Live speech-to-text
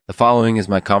The following is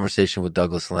my conversation with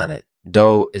Douglas Lenat.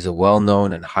 Doe is a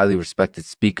well-known and highly respected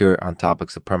speaker on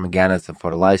topics of permanganates and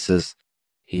photolysis.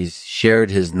 He's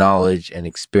shared his knowledge and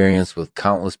experience with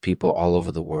countless people all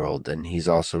over the world, and he's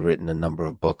also written a number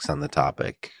of books on the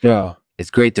topic. Yeah.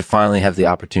 It's great to finally have the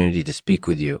opportunity to speak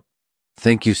with you.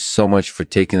 Thank you so much for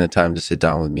taking the time to sit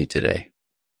down with me today.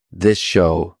 This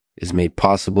show is made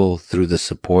possible through the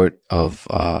support of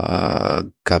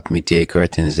Comité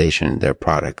Keratinization and their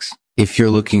products. If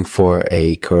you're looking for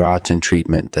a keratin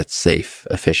treatment that's safe,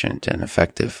 efficient, and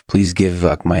effective, please give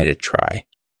Akmite a try.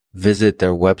 Visit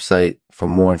their website for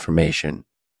more information.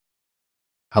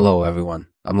 Hello, everyone.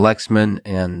 I'm Lexman,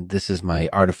 and this is my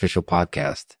artificial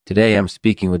podcast. Today, I'm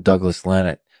speaking with Douglas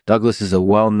Lenat. Douglas is a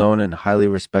well-known and highly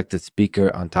respected speaker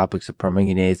on topics of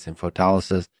permanganates and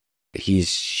photolysis. He's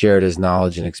shared his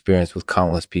knowledge and experience with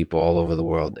countless people all over the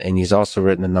world, and he's also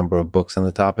written a number of books on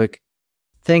the topic.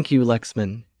 Thank you,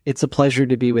 Lexman. It's a pleasure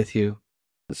to be with you.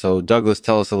 So, Douglas,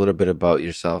 tell us a little bit about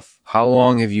yourself. How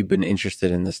long have you been interested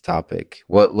in this topic?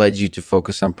 What led you to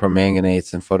focus on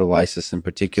permanganates and photolysis in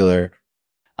particular?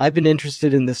 I've been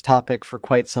interested in this topic for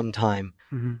quite some time.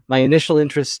 My initial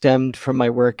interest stemmed from my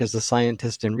work as a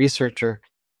scientist and researcher.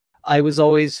 I was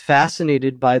always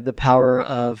fascinated by the power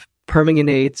of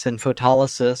permanganates and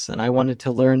photolysis, and I wanted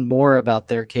to learn more about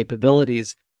their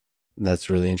capabilities.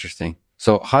 That's really interesting.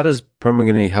 So how does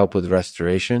permanganate help with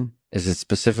restoration? Is it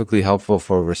specifically helpful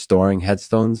for restoring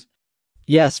headstones?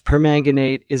 Yes,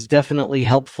 permanganate is definitely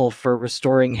helpful for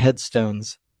restoring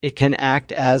headstones. It can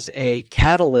act as a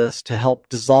catalyst to help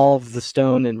dissolve the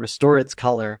stone and restore its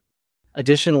color.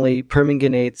 Additionally,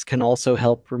 permanganates can also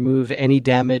help remove any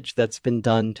damage that's been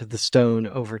done to the stone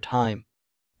over time.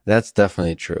 That's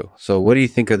definitely true. So what do you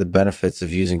think are the benefits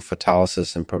of using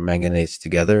photolysis and permanganates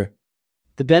together?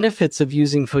 The benefits of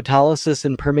using photolysis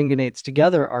and permanganates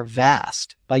together are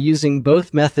vast. By using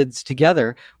both methods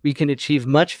together, we can achieve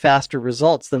much faster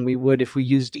results than we would if we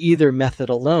used either method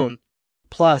alone.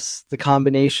 Plus, the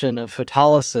combination of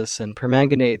photolysis and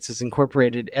permanganates is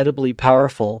incorporated edibly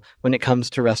powerful when it comes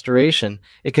to restoration.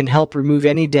 It can help remove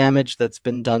any damage that's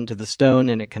been done to the stone,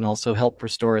 and it can also help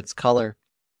restore its color.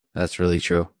 That's really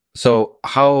true. So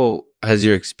how has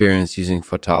your experience using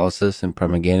photolysis and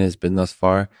permanganates been thus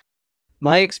far?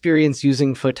 My experience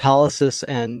using photolysis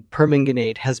and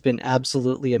permanganate has been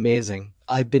absolutely amazing.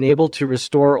 I've been able to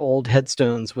restore old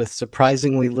headstones with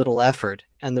surprisingly little effort,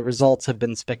 and the results have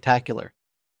been spectacular.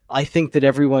 I think that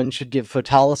everyone should give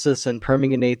photolysis and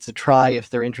permanganates a try if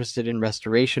they're interested in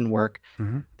restoration work.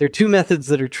 They're two methods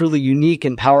that are truly unique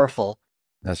and powerful.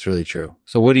 That's really true.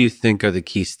 So what do you think are the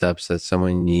key steps that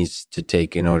someone needs to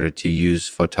take in order to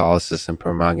use photolysis and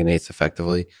permanganates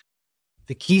effectively?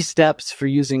 The key steps for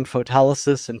using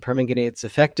photolysis and permanganates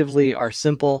effectively are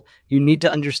simple. You need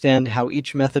to understand how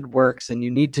each method works, and you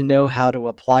need to know how to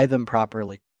apply them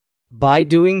properly. By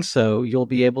doing so, you'll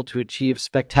be able to achieve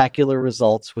spectacular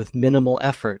results with minimal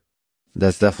effort.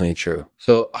 That's definitely true.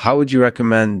 So how would you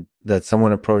recommend that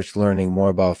someone approach learning more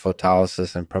about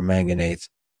photolysis and permanganates?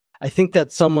 I think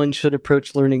that someone should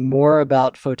approach learning more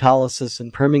about photolysis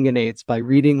and permanganates by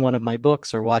reading one of my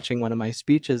books or watching one of my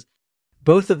speeches.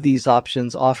 Both of these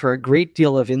options offer a great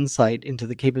deal of insight into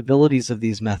the capabilities of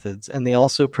these methods, and they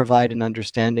also provide an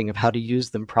understanding of how to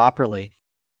use them properly.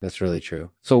 That's really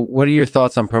true. So what are your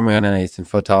thoughts on permanganates and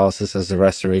photolysis as a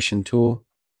restoration tool?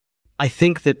 I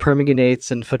think that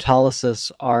permanganates and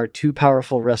photolysis are two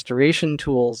powerful restoration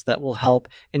tools that will help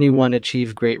anyone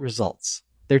achieve great results.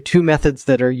 They're two methods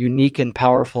that are unique and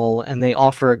powerful, and they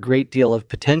offer a great deal of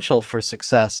potential for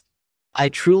success. I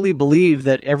truly believe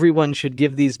that everyone should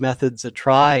give these methods a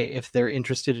try if they're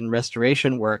interested in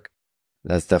restoration work.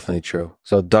 That's definitely true.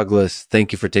 So Douglas,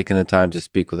 thank you for taking the time to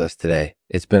speak with us today.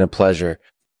 It's been a pleasure.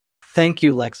 Thank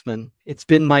you, Lexman. It's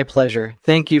been my pleasure.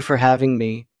 Thank you for having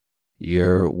me.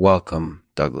 You're welcome,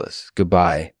 Douglas.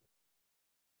 Goodbye.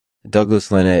 Douglas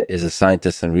Lenat is a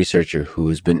scientist and researcher who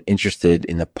has been interested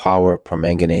in the power of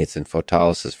permanganates and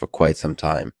photolysis for quite some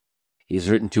time. He's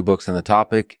written 2 books on the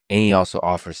topic, and he also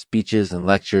offers speeches and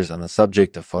lectures on the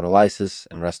subject of photolysis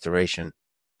and restoration.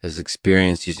 His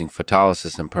experience using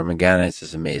photolysis and permanganates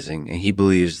is amazing, and he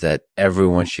believes that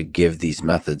everyone should give these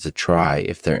methods a try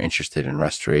if they're interested in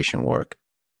restoration work.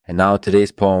 And now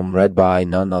today's poem, read by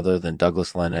none other than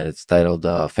Douglas Lenat. It's titled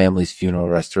Family's Funeral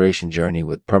Restoration Journey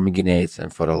with Permanganates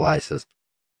and Photolysis.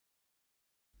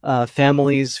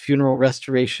 Family's funeral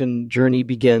restoration journey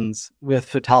begins with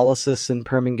photolysis and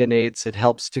permanganates. It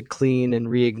helps to clean and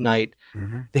reignite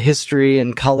the history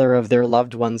and color of their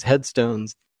loved ones'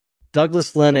 headstones.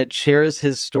 Douglas Lenat shares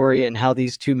his story and how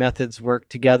these two methods work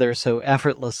together so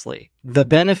effortlessly. The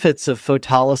benefits of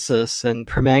photolysis and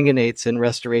permanganates in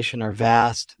restoration are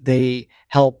vast. They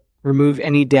help remove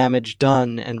any damage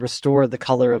done and restore the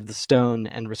color of the stone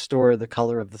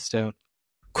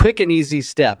Quick and easy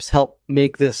steps help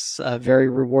make this a very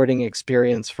rewarding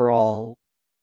experience for all.